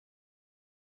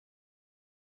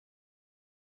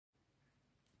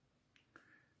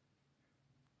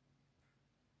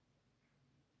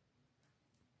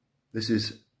This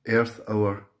is Earth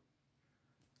Hour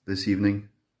this evening,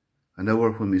 an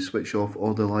hour when we switch off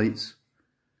all the lights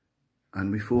and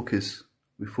we focus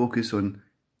on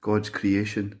God's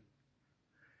creation.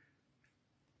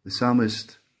 The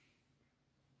psalmist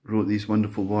wrote these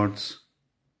wonderful words,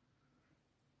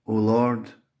 "O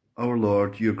Lord, our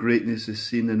Lord, your greatness is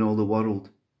seen in all the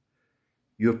world.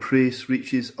 Your praise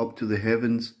reaches up to the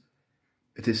heavens.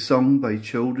 It is sung by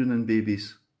children and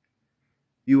babies.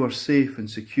 You are safe and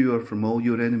secure from all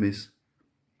your enemies.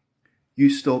 You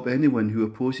stop anyone who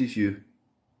opposes you.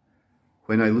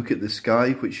 When I look at the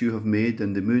sky which you have made,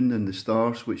 and the moon and the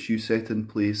stars which you set in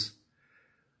place,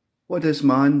 what is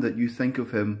man that you think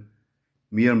of him,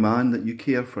 mere man that you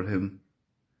care for him?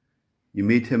 You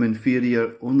made him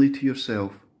inferior only to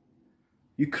yourself.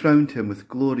 You crowned him with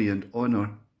glory and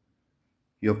honour.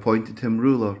 You appointed him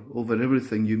ruler over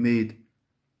everything you made.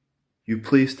 You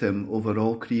placed him over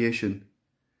all creation,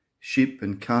 sheep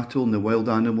and cattle and the wild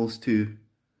animals too,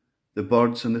 the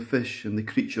birds and the fish and the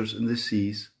creatures in the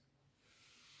seas.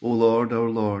 O Lord,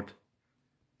 our Lord,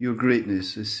 your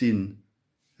greatness is seen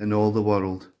in all the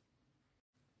world."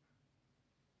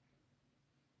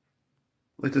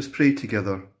 Let us pray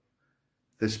together.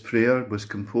 This prayer was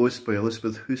composed by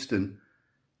Elizabeth Houston,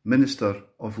 minister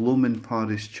of Lomond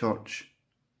Parish Church.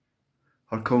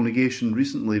 Her congregation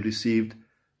recently received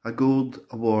a gold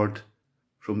award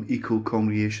from Eco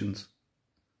Congregations,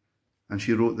 and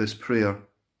she wrote this prayer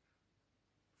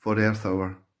for Earth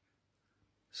Hour.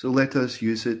 So let us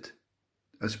use it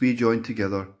as we join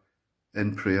together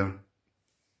in prayer.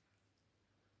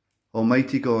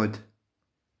 Almighty God,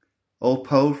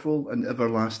 all-powerful and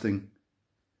everlasting,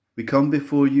 we come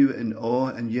before you in awe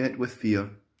and yet with fear,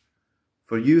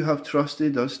 for you have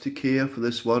trusted us to care for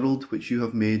this world which you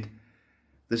have made,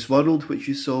 this world which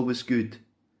you saw was good.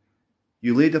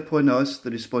 You laid upon us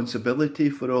the responsibility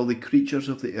for all the creatures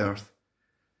of the earth,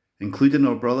 including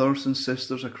our brothers and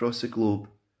sisters across the globe,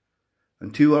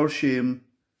 and to our shame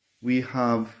we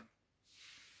have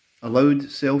allowed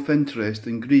self-interest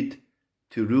and greed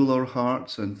to rule our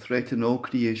hearts and threaten all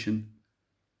creation.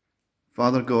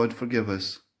 Father God, forgive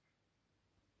us.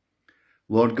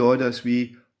 Lord God, as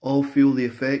we all feel the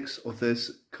effects of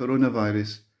this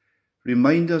coronavirus,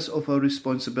 remind us of our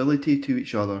responsibility to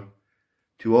each other,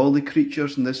 to all the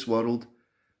creatures in this world,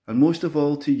 and most of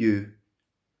all to you.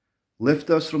 Lift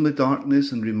us from the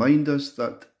darkness and remind us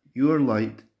that your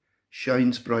light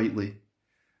shines brightly,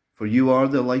 for you are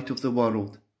the light of the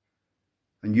world,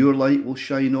 and your light will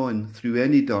shine on through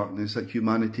any darkness that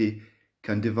humanity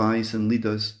can devise and lead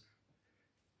us.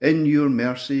 In your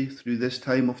mercy, through this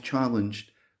time of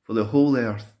challenge for the whole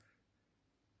earth,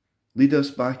 lead us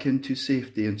back into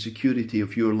safety and security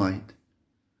of your light.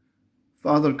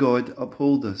 Father God,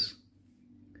 uphold us.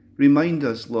 Remind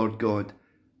us, Lord God,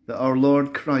 that our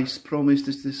Lord Christ promised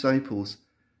his disciples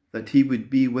that he would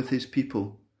be with his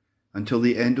people until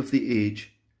the end of the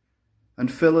age,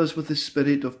 and fill us with the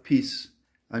spirit of peace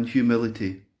and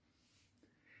humility.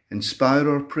 Inspire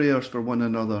our prayers for one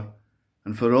another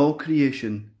and for all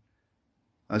creation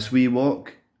as we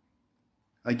walk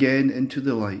again into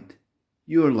the light,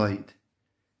 your light.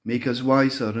 Make us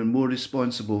wiser and more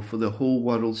responsible for the whole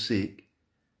world's sake.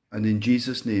 And in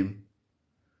Jesus' name,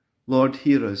 Lord,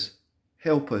 hear us,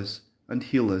 help us, and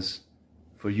heal us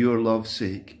for your love's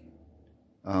sake.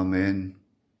 Amen.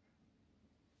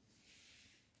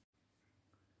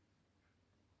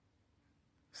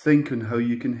 Think on how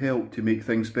you can help to make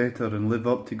things better and live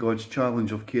up to God's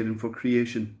challenge of caring for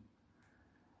creation.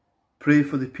 Pray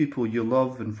for the people you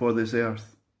love and for this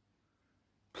earth.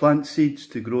 Plant seeds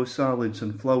to grow salads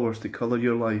and flowers to colour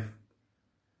your life.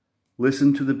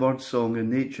 Listen to the bird song in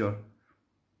nature.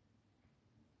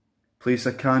 Place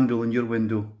a candle in your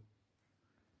window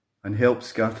and help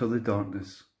scatter the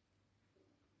darkness.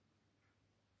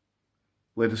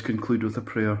 Let us conclude with a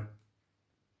prayer.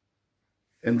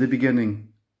 In the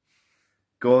beginning,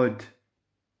 God.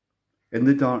 In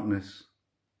the darkness,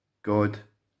 God.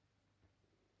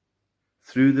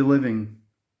 Through the living,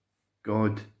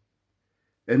 God.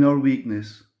 In our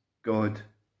weakness, God.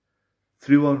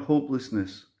 Through our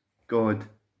hopelessness, God.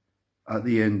 At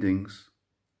the endings,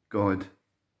 God.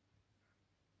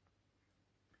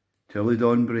 Till the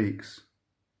dawn breaks,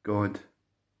 God.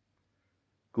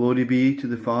 Glory be to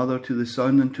the Father, to the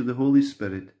Son, and to the Holy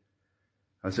Spirit,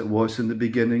 as it was in the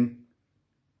beginning,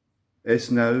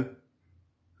 is now,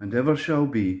 and ever shall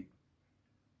be,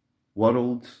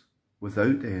 worlds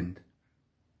without end.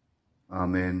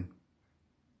 Amen.